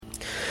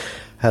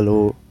Hello,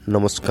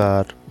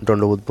 নমস্কার,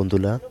 দণ্ডবোধ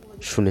বন্ধুরা।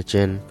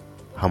 শুনেছেন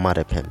আমার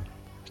এফএম।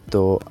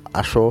 তো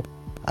আসো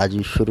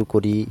আজি শুরু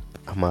করি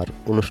আমার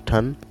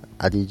অনুষ্ঠান।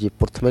 আজি যে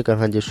প্রথমে গান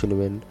যে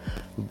শুনবেন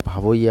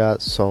ভাবইয়া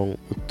সং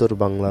উত্তর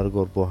বাংলার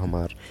গর্ব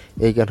আমার,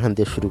 এই গান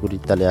দিয়ে শুরু করি।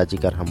 তাহলে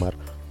আজিকার আমার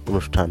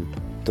অনুষ্ঠান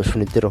তো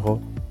শুনিতে রহ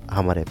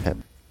আমার এফএম।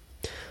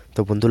 তো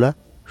বন্ধুরা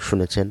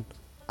শুনেছেন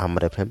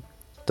আমার এফএম,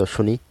 তো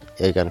শুনি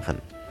এই গান খান।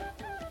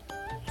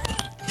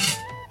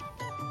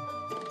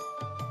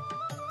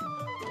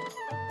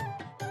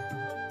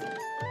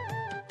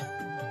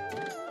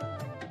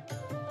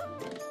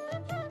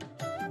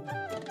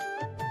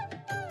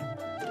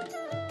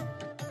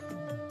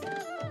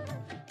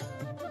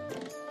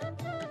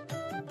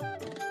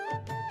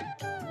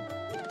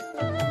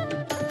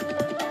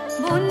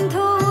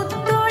 বন্ধু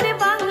উত্তর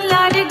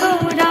বাংলার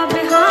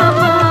গৌরব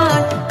আমার,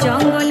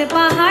 জঙ্গল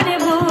পাহাড়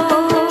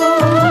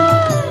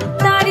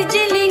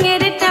দার্জিলিং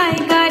এর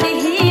টাইগার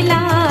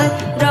হিলার,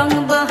 রং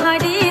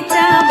বাহারি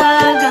চা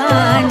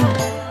বাগান,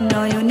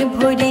 নয়ন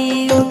ভরি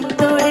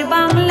উত্তর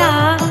বাংলা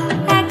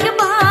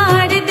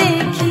একবার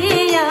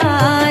দেখিয়া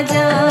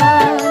যা।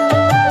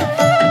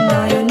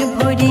 নয়ন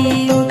ভরি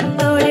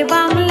উত্তর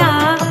বাংলা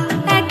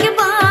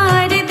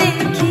একবার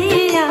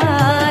দেখিয়া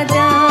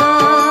যা।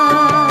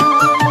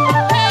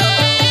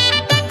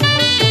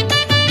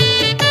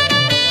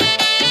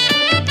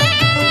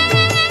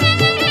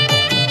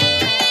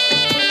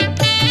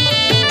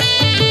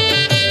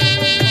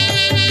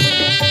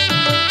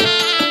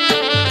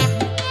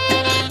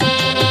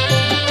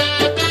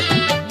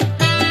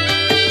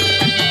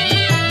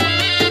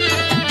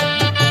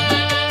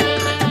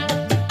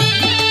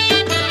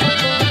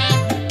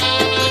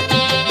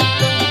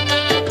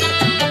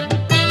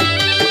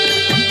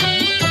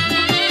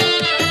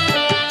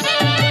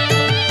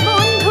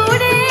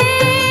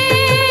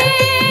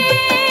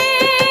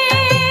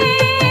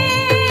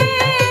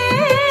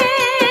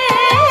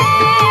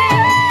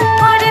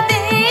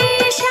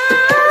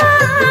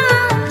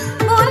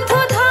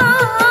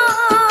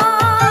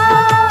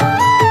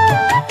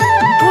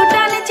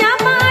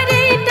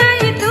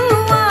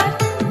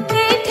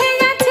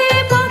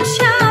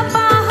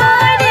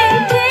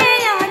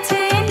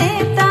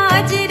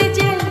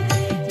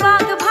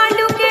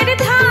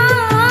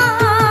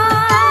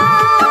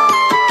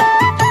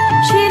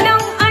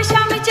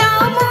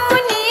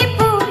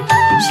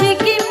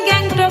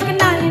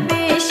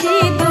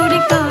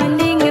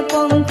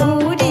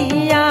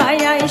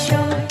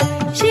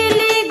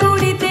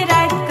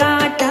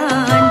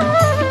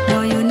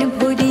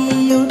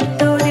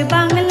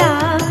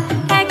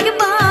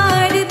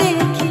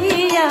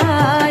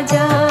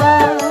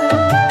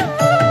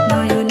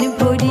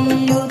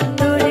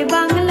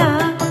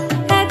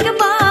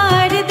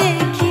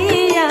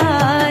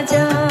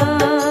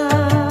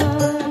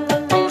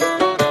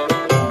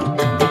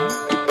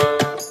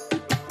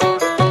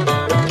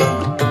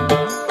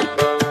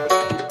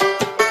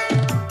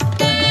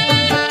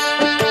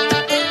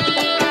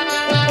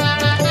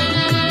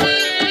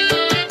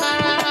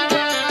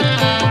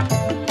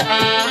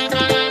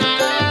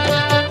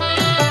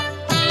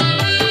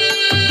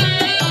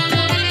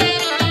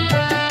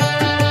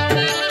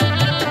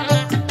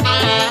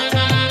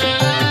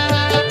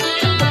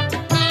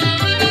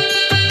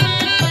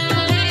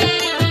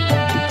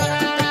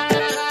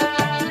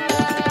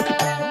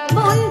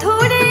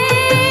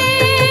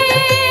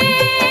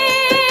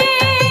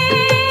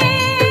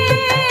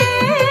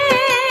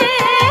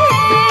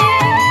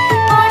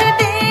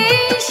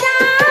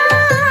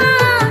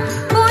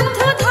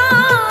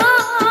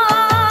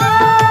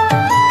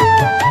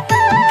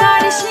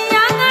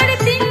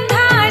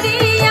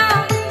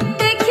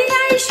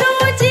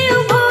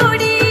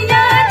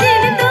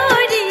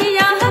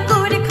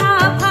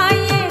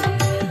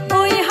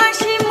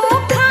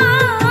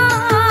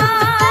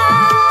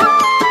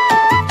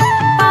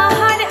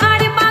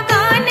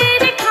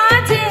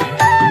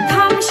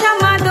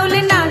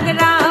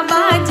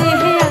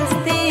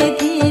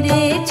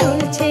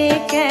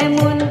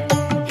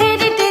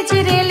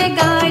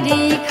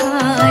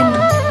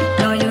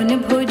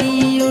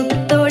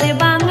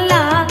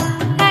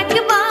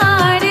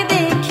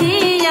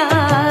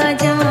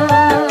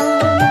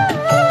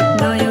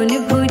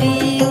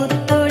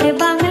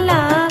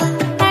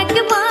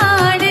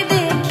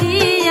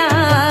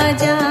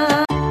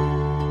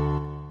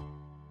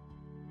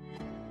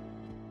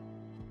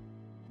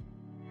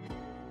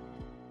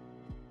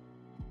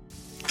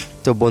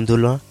 তো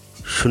বন্ধুরা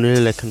শুনে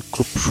লেখেন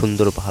খুব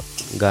সুন্দর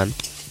গান,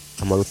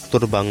 আমার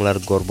উত্তর বাংলার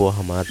গর্ব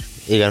আমার,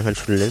 এই গান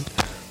শুনলেন।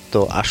 তো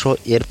আসো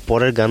এর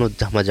পরের গানও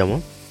জামা,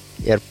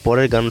 এর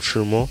পরের গান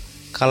শুনবো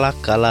কালা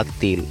কালা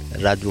তিল,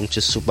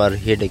 রাজবংশের সুপার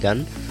হিট গান।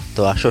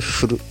 তো আসো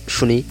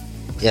শুনি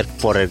এর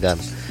পরের গান।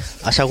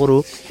 আশা করু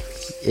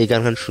এই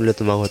গান শুনলে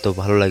তোমার হয়তো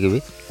ভালো লাগবে।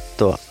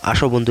 তো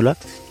আসো বন্ধুরা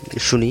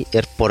শুনি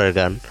এর পরের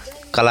গান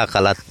কালা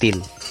কালা তিল।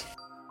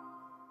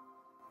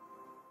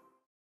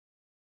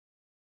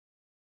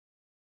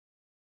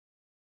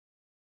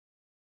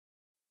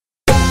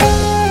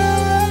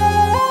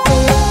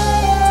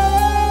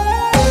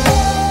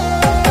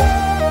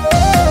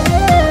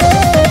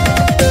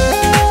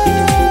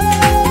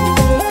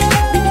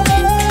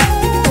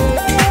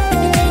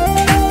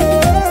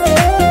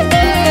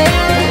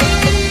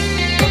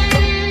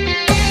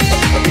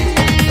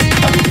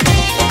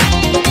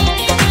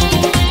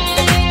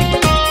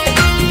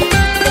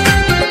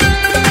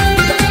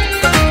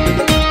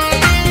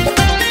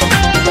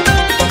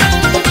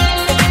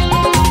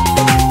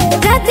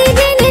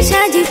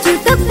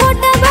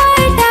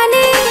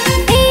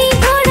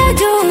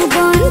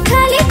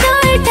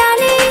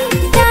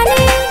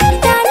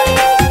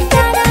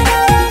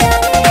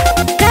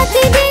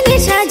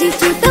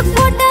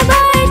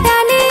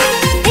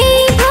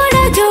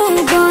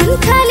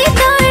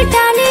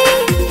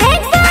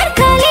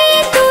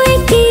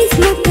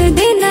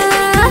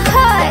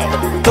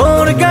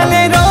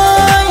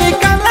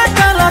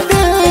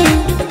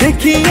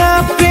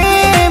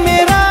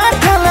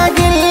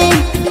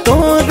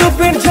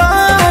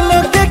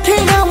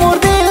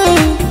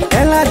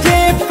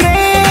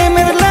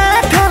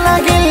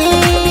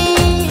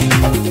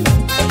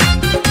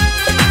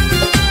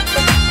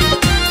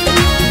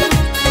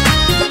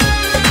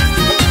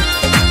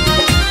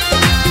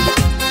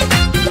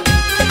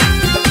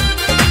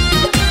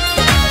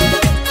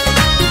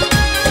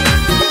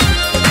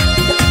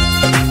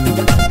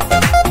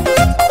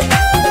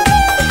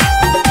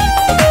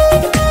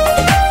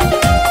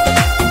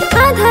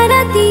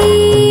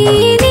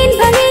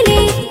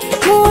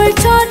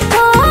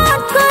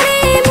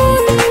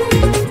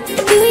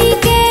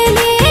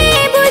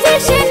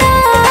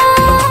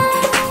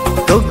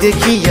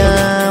 দেখিয়া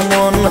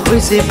মন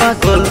হইছে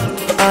পাগল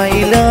আই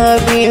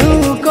লাভ ইউ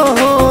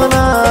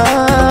কহনা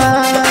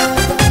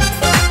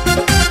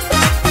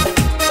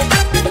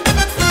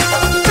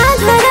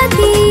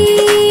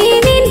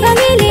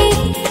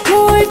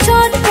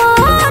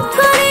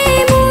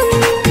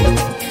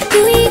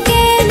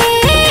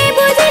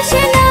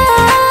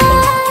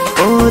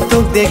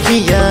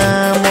দেখিয়া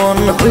মন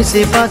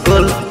হইছে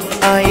পাগল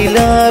আই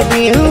লাভ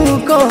ইউ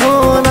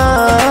কহনা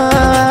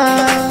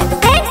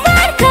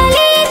একবার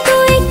খালি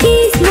তুই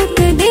কিস মুখ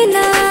দে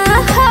না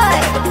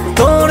হায়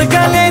তোর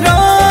গালে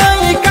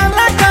রই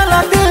কালা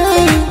কালা দিল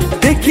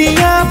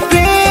দেখিয়া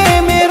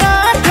প্রেমের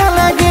আঠা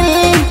লাগে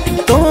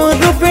তোর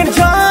রূপের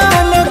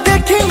ঝলক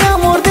দেখিয়া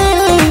মোর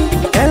দিল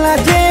এলা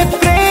যে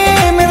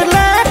প্রেমের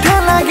লাঠা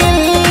লাগে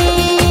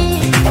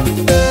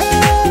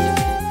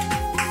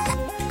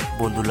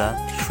বন্ধুরা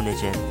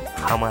শুনেছেন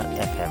আমার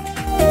এফএম।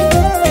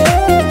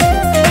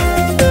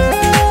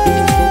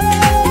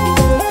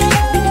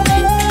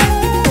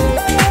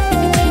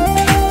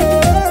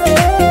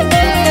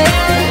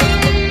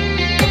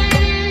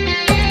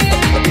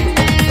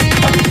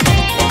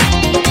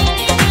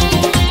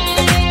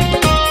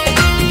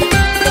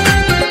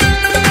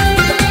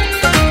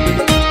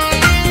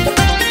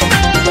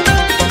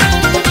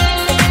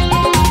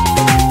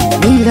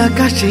 নীল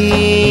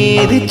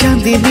আকাশের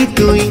চাঁদিনী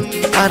তুই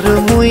আর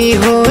মুই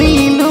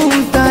হইলুম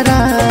তারা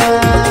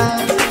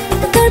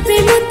তোর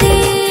প্রেমতে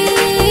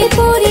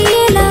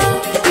পড়িয়েলা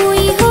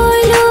মুই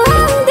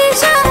হইলাম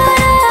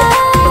দিশাহারা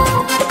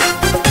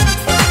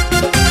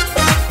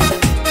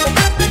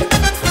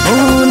ও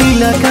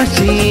নীল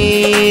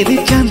আকাশের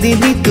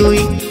চাঁদিনী তুই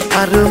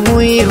আর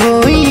মুই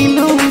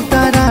হইলুম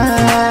তারা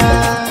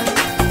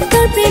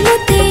তোর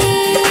প্রেমতে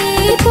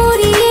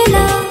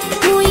পড়িয়েলা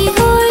মুই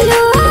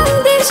হইলাম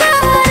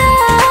দিশাহারা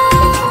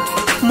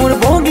মোর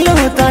বগলো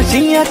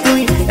তাসিয়া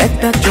তুই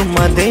একটা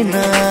চুম্মা দে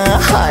না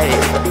হায়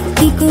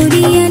কি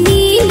করিয়া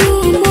নিলু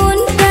মন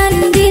প্রাণ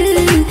দিল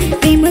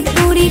প্রেমত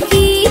পড়ে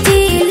কি যে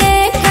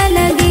লেখা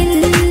লাগিল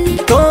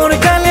তোর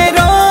গালে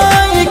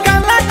রই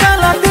কালা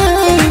কালা দিল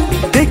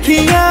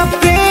দেখিয়া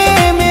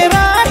প্রেমের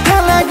আঠা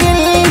লাগে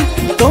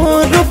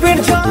তোর রূপের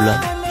বন্ধুরা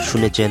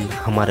শুনেছেন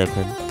আমার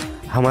এফএম।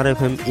 আমার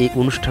এফএম এই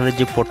অনুষ্ঠানের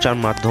যে প্রচার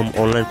মাধ্যম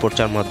অনলাইন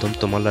প্রচার মাধ্যম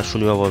তোমরা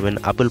শুনিবা পাবেন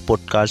apple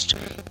podcast,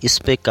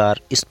 speaker,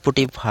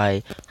 Spotify,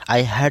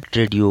 I hate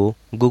radio,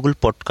 Google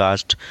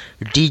podcast,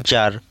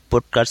 desire,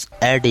 podcast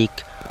addict,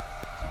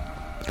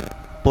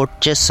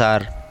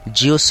 পডচেসার,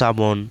 Jio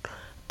Saavn,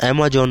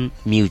 Amazon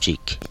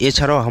music.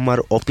 এছাড়াও আমার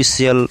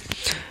অফিসিয়াল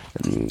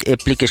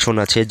অ্যাপ্লিকেশন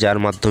আছে যার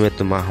মাধ্যমে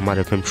তোমার আমার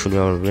এফএম শুনে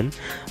পাবেন।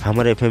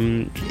 আমার এফএম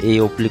এই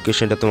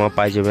অ্যাপ্লিকেশনটা তোমার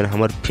পাই যাবেন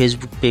আমার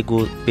ফেসবুক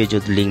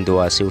পেজত লিঙ্ক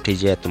দেওয়া আছে, উঠে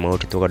যায় তোমার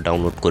ওটি তোমার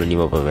ডাউনলোড করে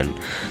নিবা পাবেন।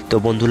 তো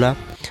বন্ধুরা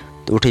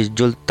উঠে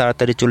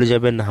তাড়াতাড়ি চলে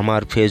যাবেন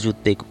আমার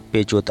ফেসবুক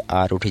পেজত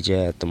আর উঠে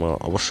যায় তোমার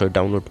অবশ্যই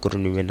ডাউনলোড করে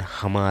নেবেন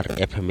আমার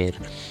এফএম এর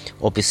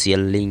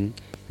অফিসিয়াল লিঙ্ক,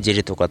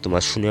 যেটা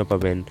তোমরা শুনে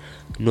পাবেন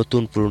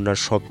নতুন পুরোনো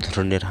সব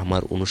ধরনের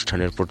আমার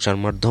অনুষ্ঠানের প্রচার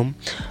মাধ্যম।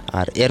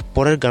 আর এর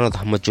পরের গানত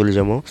আমরা চলে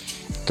যাব।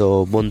 তো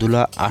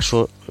বন্ধুরা আসো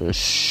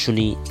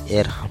শুনি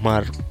এর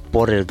আমার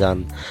পরের গান।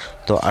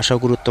 তো আশা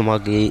করি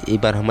তোমাকে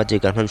এবার আমার যে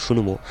গান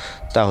শুনবো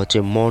তা হচ্ছে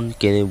মন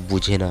কেনে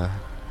বুঝে না,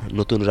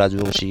 নতুন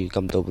রাজবংশী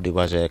কামতাপুরী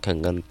ভাষায় একখান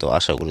গান। তো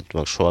আশা করি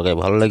তোমাকে সবাই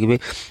ভালো লাগবে।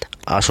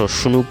 আসো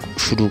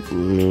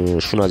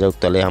শোনা যাক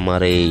তাহলে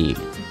আমার এই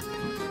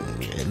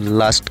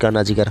লাস্ট গান,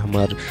 আজিকার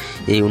আমার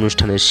এই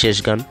অনুষ্ঠানের শেষ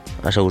গান।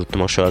 আশা করি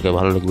তোমার সবাইকে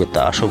ভালো লাগবে। তা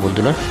আসো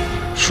বন্ধুরা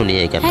শুনি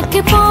এই গান। এক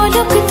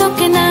পলক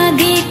তোকে না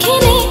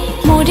দেখিলে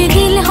মোর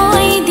দিল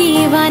হয়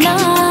দিওয়ানা,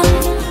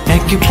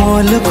 এক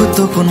পলক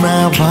তোকে না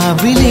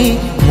ভাবিলে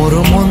মোর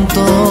মন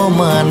তো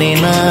মানে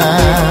না,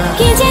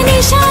 কি যে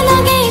নেশা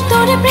লাগে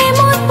তোর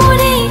প্রেমত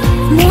পড়ে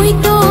মুই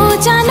তো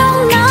জানো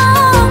না,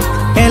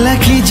 এলা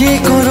কি যে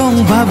করং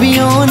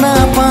ভাবিও না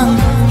পাং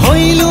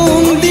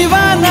হইলুম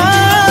দিবানা,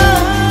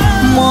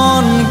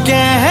 মন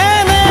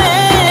কেনে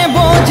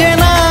বোঝে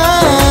না,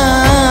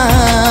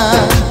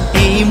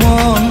 এই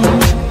মন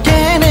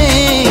কেনে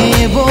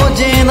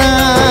বোঝে না,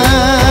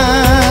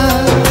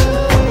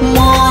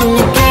 মন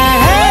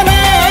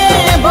কেনে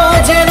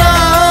বোঝে না,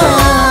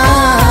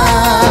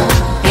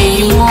 এই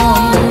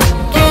মন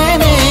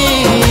কেনে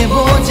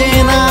বোঝে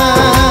না।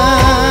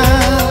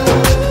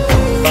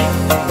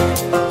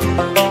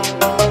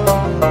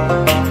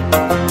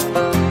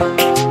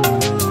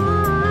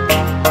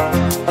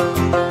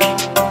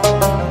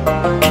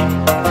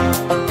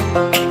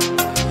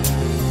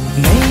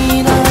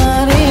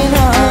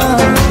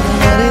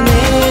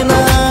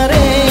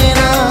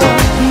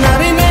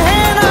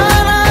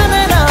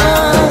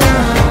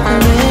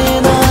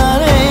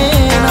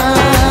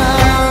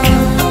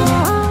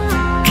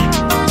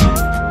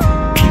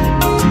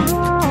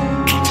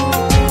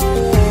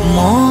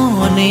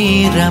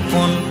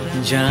 আপন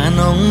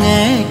জানং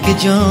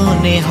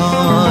একজনে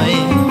হয়,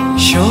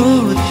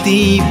 সত্যি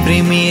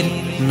প্রেমের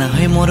না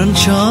হয় মরণ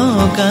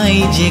সকাই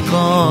যে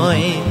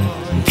কয়,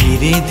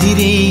 ধীরে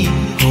ধীরে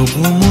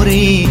হবু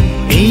মোরে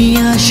এই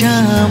আশা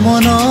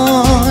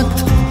মনত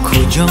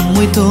খুঁজম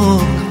মই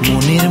তোক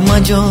মনের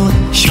মাজত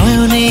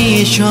শয়নে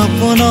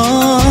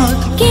সপনত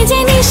কি যে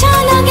নিশা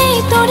লাগে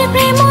তোর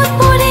প্রেমত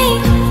পরে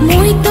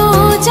মই তো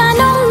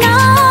জানো না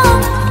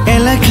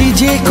এলা কি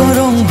যে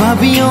করং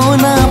ভাবিও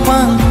না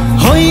পাং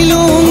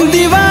হইলুম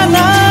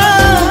দিবানা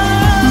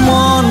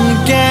মন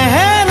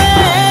কেহেনে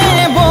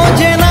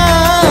বোঝে না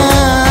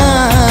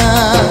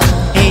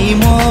এই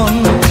মন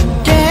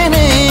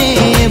কেনে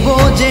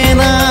বোঝে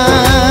না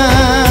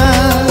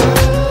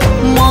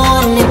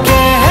মন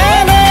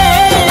কেহেনে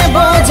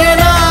বোঝে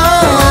না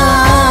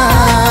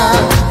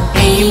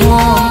এই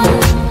মন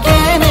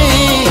কেনে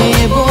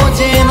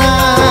বোঝে না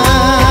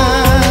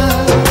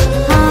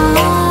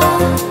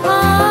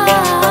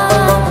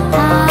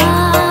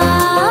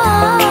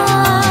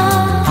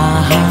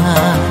আহা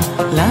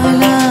লা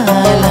লা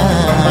লা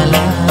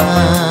লা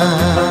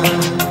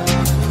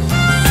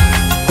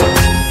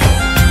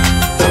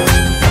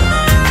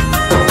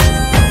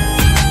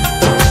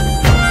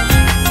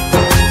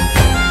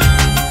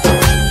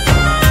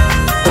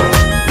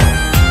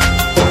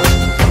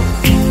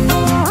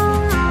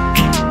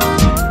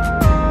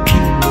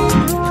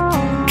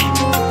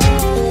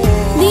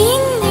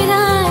দিন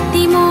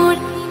রাতি মোর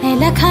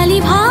এলা খালি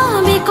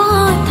ভাবে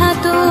কথা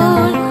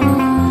তোর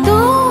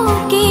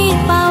তোকে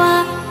পাওয়া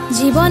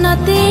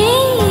জীবনতে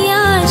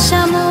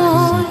আশা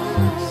মোর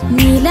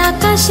নীল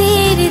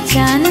আকাশের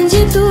চান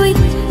যে তুই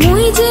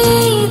মুই যে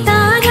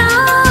তারা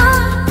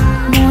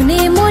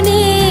মনে মনে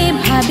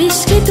ভাবিস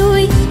কি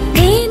তুই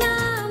এই না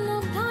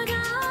মুগ্ধরা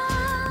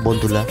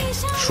বন্ধুরা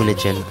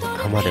শুনেছেন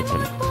আমার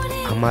এফএম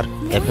আমার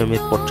এফএম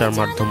এর প্রচার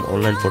মাধ্যম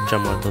অনলাইন প্রচার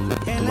মাধ্যমে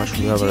তোমরা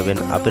শুনতে পারবেন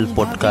apple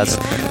podcast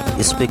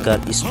speaker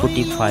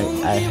Spotify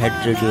আইহ্যাড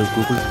radio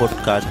Google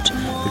podcast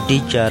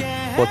desire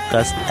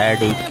podcast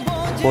addict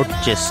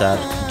পডচেসার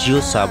Jio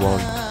সাবন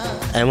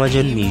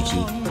অ্যামাজন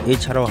মিউজিক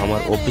এছাড়াও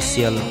আমার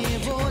অফিসিয়াল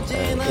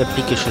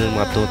অ্যাপ্লিকেশনের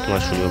মাধ্যমে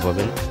তোমরা শুনতে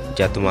পাবেন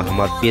যা তোমার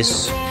আমার পেজ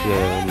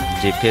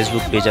যে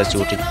ফেসবুক পেজ আছে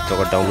ওটি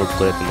তোমরা ডাউনলোড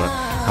করে তোমরা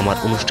আমার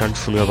অনুষ্ঠান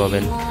শুনতে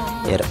পাবেন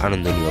এর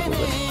আনন্দ নিতে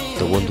পারবেন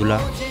তো বন্ধুরা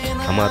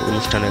আমার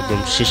অনুষ্ঠান একদম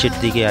শেষের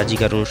দিকে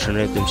আজিকার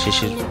অনুষ্ঠানের একদম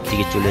শেষের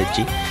দিকে চলে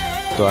যাচ্ছি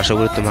তো আশা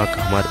করি তোমাকে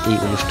আমার এই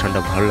অনুষ্ঠানটা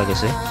ভালো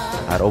লাগেছে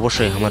আর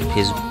অবশ্যই আমার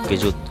ফেসবুক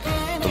পেজও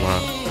তোমার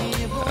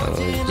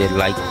যে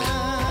লাইক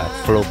আর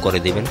ফলো করে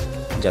দেবেন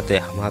যাতে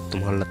আমার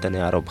তোমার লাতানে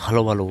আরও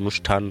ভালো ভালো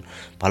অনুষ্ঠান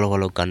ভালো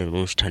ভালো গানের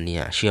অনুষ্ঠান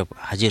নিয়ে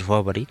হাজির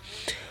হওয়া পারি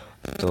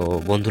তো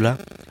বন্ধুরা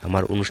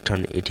আমার অনুষ্ঠান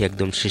এটি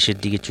একদম শেষের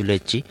দিকে চলে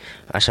যাচ্ছি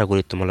আশা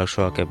করি তোমাদের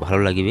সবাইকে ভালো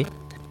লাগবে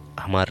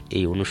আমার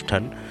এই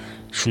অনুষ্ঠান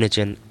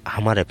শুনেছেন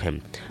আমার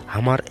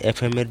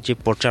এফএম এর যে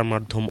প্রচার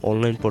মাধ্যম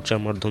অনলাইন প্রচার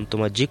মাধ্যম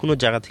তোমার যে কোনো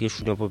জায়গা থেকে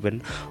শুনে পাবেন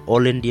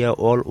অল ইন্ডিয়া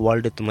অল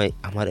ওয়ার্ল্ডে তোমায়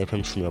আমার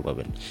এফএম শুনে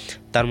পাবেন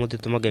তার মধ্যে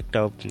তোমাকে একটা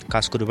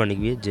কাজ করে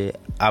বানিয়ে যে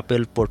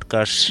আপেল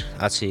পডকাস্ট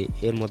আছে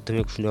এর মাধ্যমে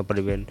শুনে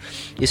পারবেন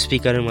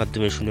স্পিকারের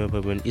মাধ্যমে শুনে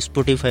পাবেন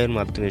স্পটিফাইয়ের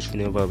মাধ্যমে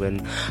শুনে পাবেন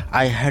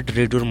আইহ্যাড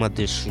রেডিওর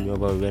মাধ্যমে শুনে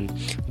পাবেন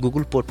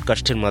গুগল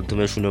পডকাস্টের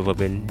মাধ্যমে শুনে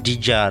পাবেন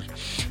ডিজার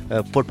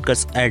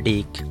পডকাস্ট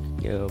অ্যাডিক্ট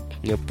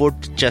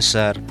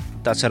পডচেসার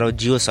তাছাড়াও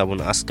জিও সাবন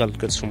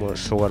আজকালকার সময়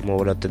সবার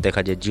মোবাইলেতে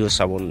দেখা যায় জিও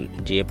সাবন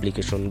যে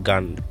অ্যাপ্লিকেশন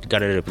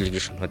গানের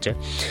অ্যাপ্লিকেশন হচ্ছে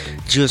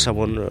জিও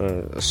সাবন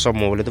সব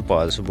মোবাইলেতে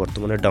পাওয়া যাচ্ছে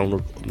বর্তমানে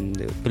ডাউনলোড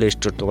প্লে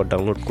স্টোর তোমার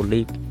ডাউনলোড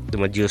করলেই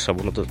তোমার জিও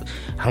সাবন তো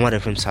আমার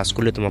এফএম সার্চ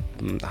করলে তোমার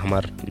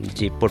আমার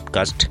যে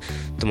পডকাস্ট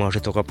তোমার ওটা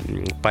তোকে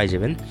পাই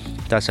যাবেন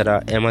তাছাড়া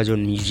অ্যামাজন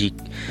মিউজিক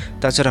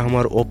তাছাড়া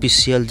আমার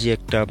অফিসিয়াল যে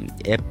একটা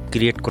অ্যাপ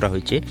ক্রিয়েট করা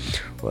হয়েছে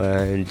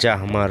যা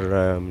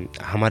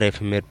আমার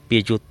এফএম এর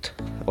পেজত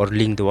ওর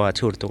লিঙ্ক দেওয়া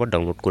আছে ওর তোকে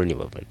ডাউনলোড করে নিয়ে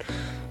পাবেন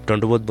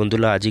ধন্যবাদ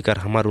বন্ধুরা আজিকার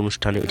আমার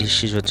অনুষ্ঠানে এটি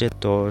শেষ হচ্ছে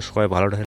তো সবাই ভালো